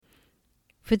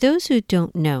For those who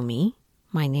don't know me,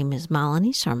 my name is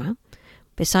Malini Sarma.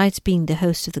 Besides being the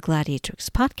host of the Gladiatrix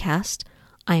podcast,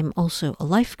 I am also a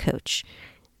life coach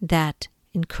that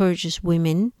encourages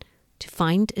women to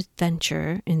find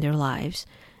adventure in their lives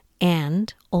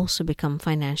and also become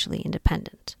financially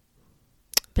independent.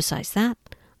 Besides that,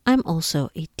 I'm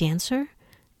also a dancer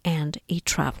and a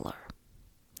traveler.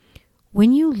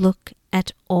 When you look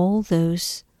at all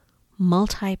those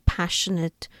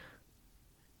multi-passionate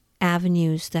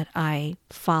avenues that I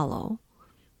follow,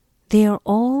 they are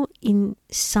all in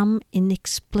some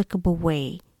inexplicable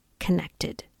way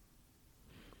connected.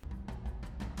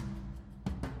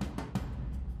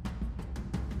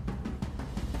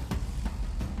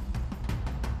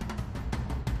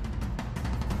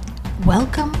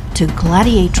 Welcome to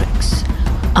Gladiatrix.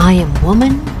 I am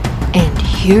woman, and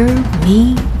hear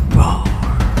me roar.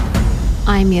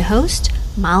 I'm your host,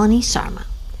 Malini Sarma.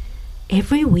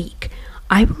 Every week,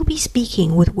 I will be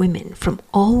speaking with women from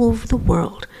all over the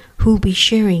world who will be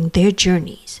sharing their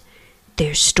journeys,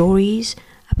 their stories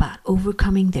about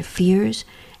overcoming their fears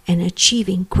and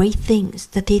achieving great things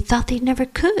that they thought they never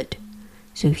could.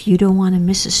 So if you don't want to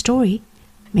miss a story,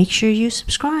 make sure you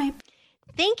subscribe.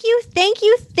 Thank you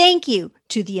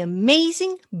to the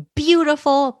amazing,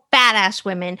 beautiful, badass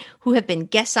women who have been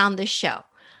guests on this show.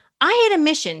 I had a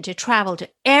mission to travel to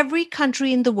every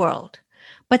country in the world.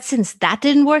 But since that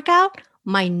didn't work out,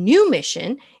 my new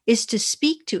mission is to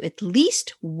speak to at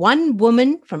least one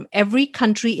woman from every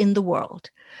country in the world.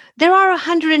 There are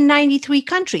 193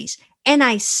 countries, and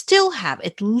I still have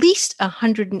at least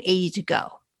 180 to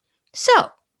go.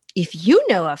 So, if you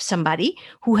know of somebody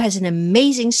who has an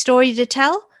amazing story to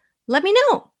tell, let me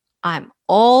know. I'm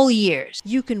all ears.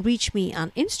 You can reach me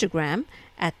on Instagram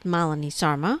at Malini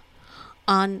Sarma,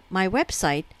 on my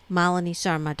website,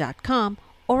 malinisarma.com,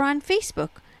 or on Facebook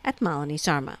at Malini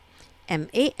Sarma,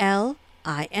 MALINISARMA.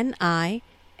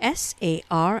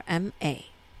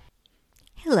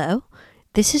 Hello,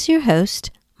 this is your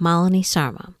host, Malini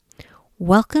Sarma.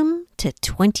 Welcome to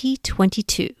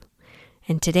 2022.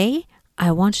 And today,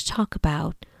 I want to talk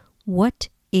about what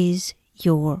is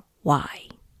your why.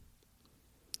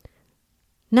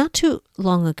 Not too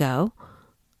long ago,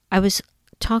 I was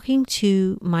talking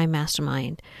to my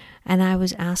mastermind and I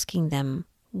was asking them,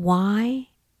 why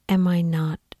am I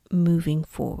not moving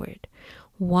forward?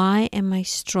 Why am I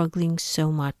struggling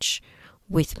so much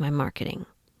with my marketing?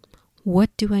 What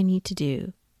do I need to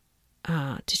do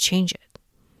to change it?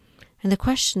 And the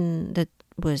question that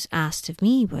was asked of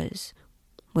me was,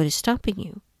 what is stopping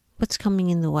you? What's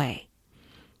coming in the way?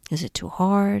 Is it too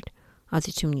hard? Are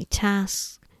there too many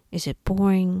tasks? Is it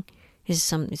boring?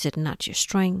 Is it not your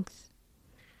strength?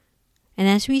 And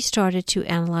as we started to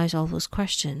analyze all those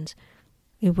questions,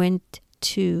 we went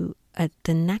to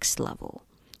the next level,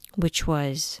 which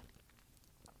was,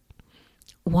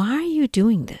 why are you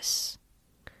doing this?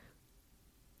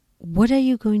 What are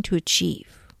you going to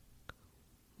achieve?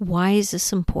 Why is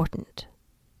this important?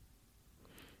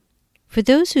 For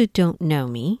those who don't know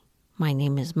me, my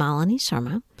name is Malini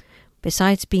Sarma.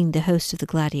 Besides being the host of the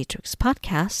Gladiatrix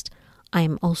podcast, I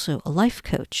am also a life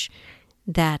coach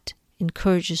that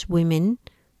encourages women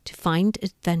to find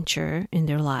adventure in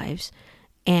their lives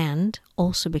and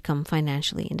also become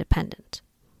financially independent.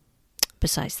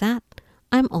 Besides that,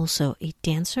 I'm also a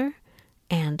dancer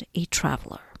and a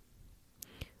traveler.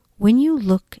 When you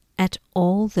look at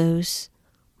all those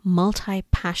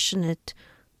multi-passionate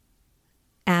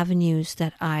avenues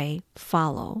that I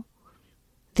follow,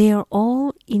 they are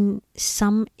all in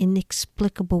some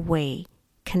inexplicable way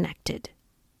connected.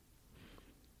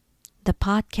 The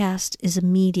podcast is a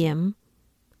medium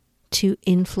to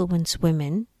influence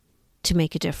women to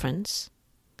make a difference.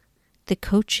 The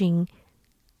coaching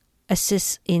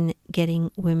assists in getting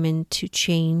women to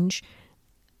change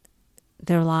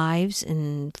their lives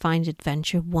and find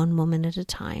adventure one woman at a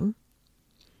time.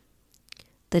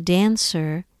 The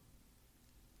dancer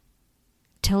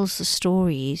tells the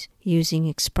stories using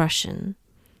expression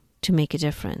to make a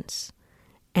difference,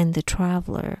 and the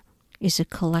traveler is a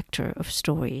collector of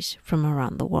stories from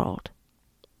around the world.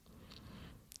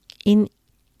 In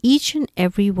each and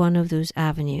every one of those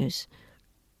avenues,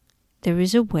 there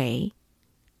is a way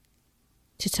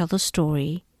to tell a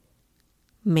story,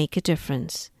 make a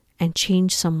difference, and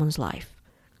change someone's life,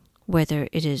 whether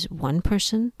it is one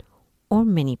person or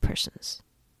many persons.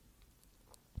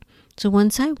 So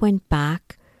once I went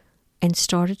back and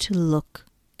started to look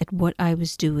at what I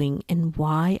was doing and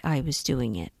why I was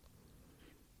doing it,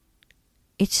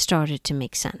 it started to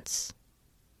make sense.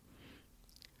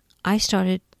 I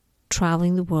started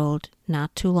traveling the world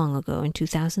not too long ago in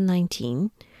 2019,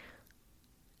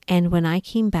 And when I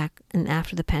came back and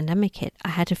after the pandemic hit, I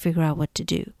had to figure out what to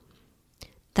do.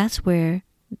 That's where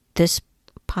this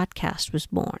podcast was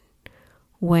born.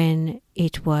 When I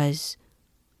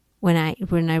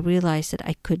realized that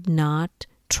I could not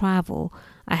travel,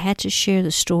 I had to share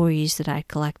the stories that I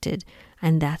collected,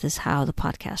 and that is how the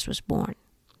podcast was born.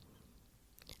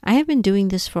 I have been doing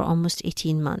this for almost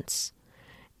 18 months,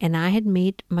 and I had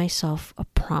made myself a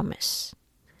promise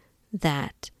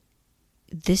that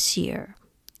this year,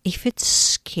 if it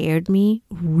scared me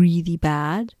really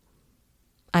bad,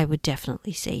 I would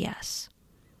definitely say yes.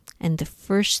 And the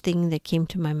first thing that came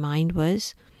to my mind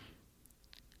was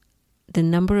the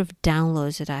number of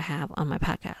downloads that I have on my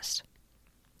podcast.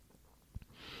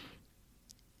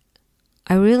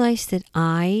 I realized that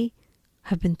I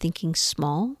have been thinking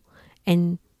small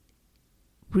and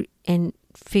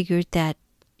figured that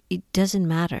it doesn't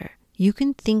matter. You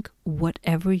can think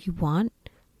whatever you want,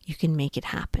 you can make it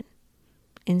happen.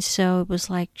 And so it was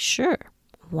like, sure,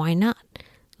 why not?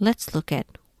 Let's look at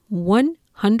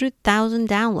 100,000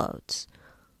 downloads.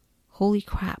 Holy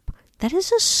crap, that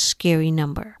is a scary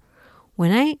number.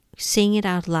 When I sing it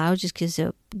out loud, just because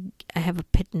I have a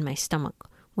pit in my stomach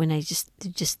when I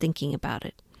just thinking about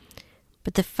it.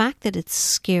 But the fact that it's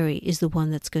scary is the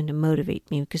one that's going to motivate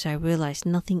me, because I realized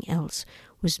nothing else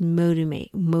was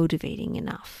motivating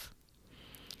enough.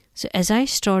 So as I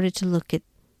started to look at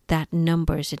that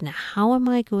number, I said, now how am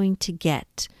I going to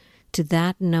get to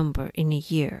that number in a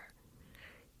year?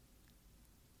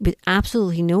 With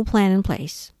absolutely no plan in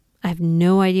place. I have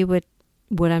no idea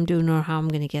what I'm doing or how I'm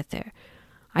going to get there.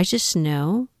 I just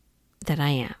know that I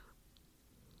am.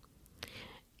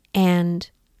 And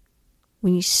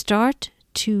when you start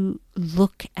to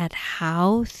look at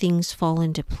how things fall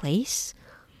into place,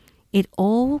 it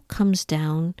all comes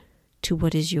down to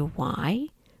what is your why.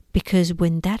 Because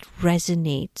when that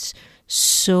resonates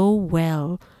so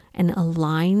well and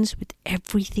aligns with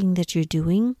everything that you're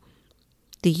doing,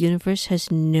 the universe has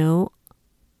no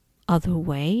other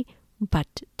way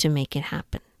but to make it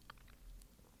happen.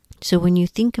 So when you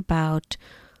think about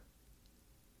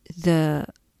the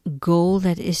goal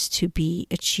that is to be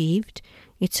achieved,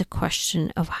 it's a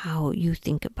question of how you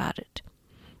think about it.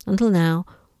 Until now,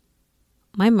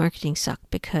 my marketing sucked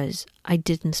because I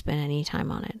didn't spend any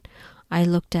time on it. I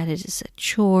looked at it as a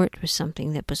chore. It was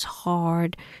something that was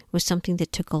hard. It was something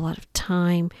that took a lot of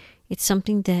time. It's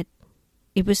something that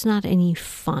it was not any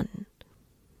fun.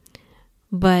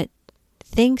 But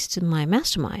thanks to my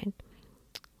mastermind,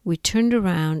 we turned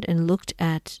around and looked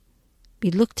at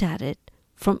it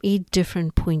from a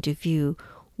different point of view,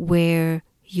 where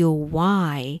your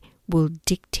why will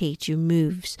dictate your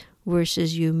moves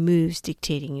versus your moves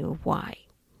dictating your why.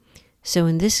 So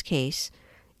in this case,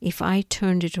 if I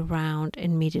turned it around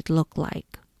and made it look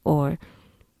like, or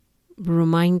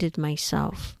reminded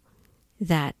myself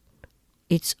that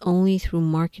it's only through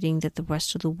marketing that the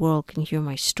rest of the world can hear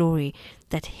my story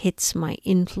that hits my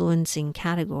influencing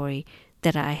category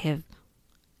that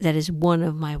is one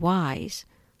of my whys,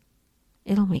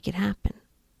 it'll make it happen.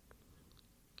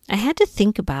 I had to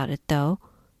think about it though.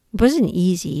 It wasn't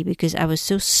easy because I was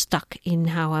so stuck in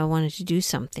how I wanted to do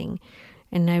something.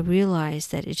 And I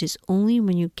realized that it is only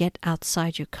when you get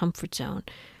outside your comfort zone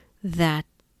that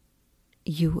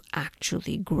you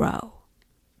actually grow.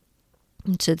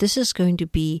 And so this is going to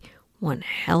be one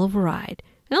hell of a ride.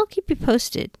 And I'll keep you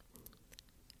posted.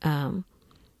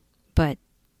 But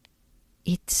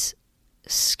it's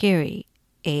scary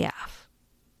AF,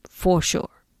 for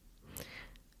sure.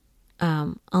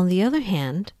 On the other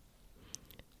hand,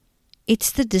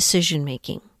 it's the decision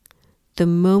making. The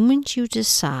moment you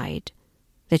decide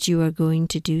that you are going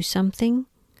to do something,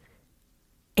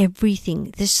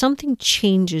 there's something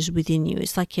changes within you.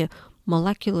 It's like your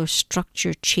molecular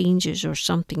structure changes or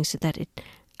something so that it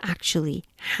actually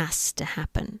has to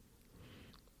happen.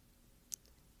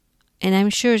 And I'm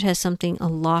sure it has a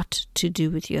lot to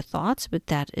do with your thoughts, but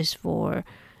that is for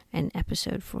an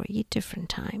episode for a different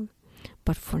time.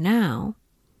 But for now,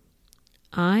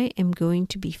 I am going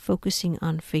to be focusing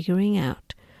on figuring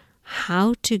out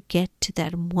how to get to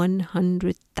that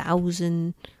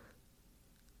 100,000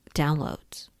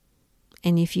 downloads.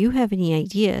 And if you have any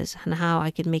ideas on how I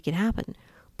can make it happen,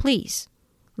 please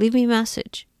leave me a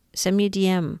message, send me a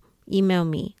DM, email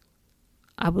me.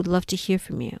 I would love to hear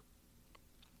from you.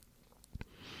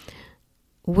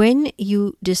 When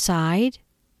you decide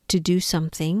to do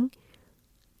something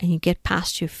and you get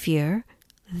past your fear,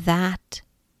 that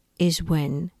is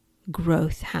when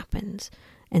growth happens.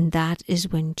 And that is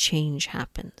when change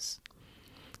happens.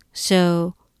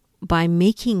 So by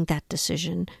making that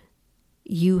decision,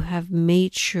 you have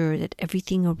made sure that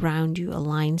everything around you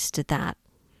aligns to that.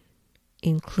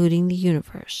 including the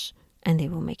universe, and they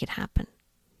will make it happen.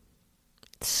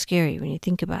 It's scary when you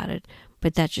think about it,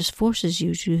 but that just forces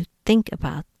you to think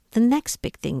about the next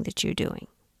big thing that you're doing.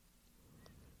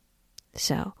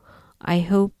 So, I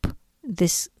hope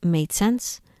this made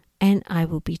sense, and I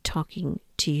will be talking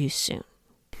to you soon.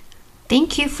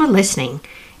 Thank you for listening,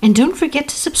 and don't forget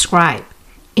to subscribe.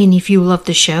 And if you love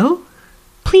the show,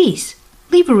 please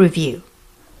leave a review.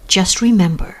 Just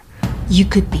remember, you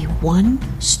could be one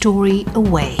story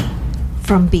away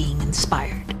from being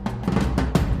inspired.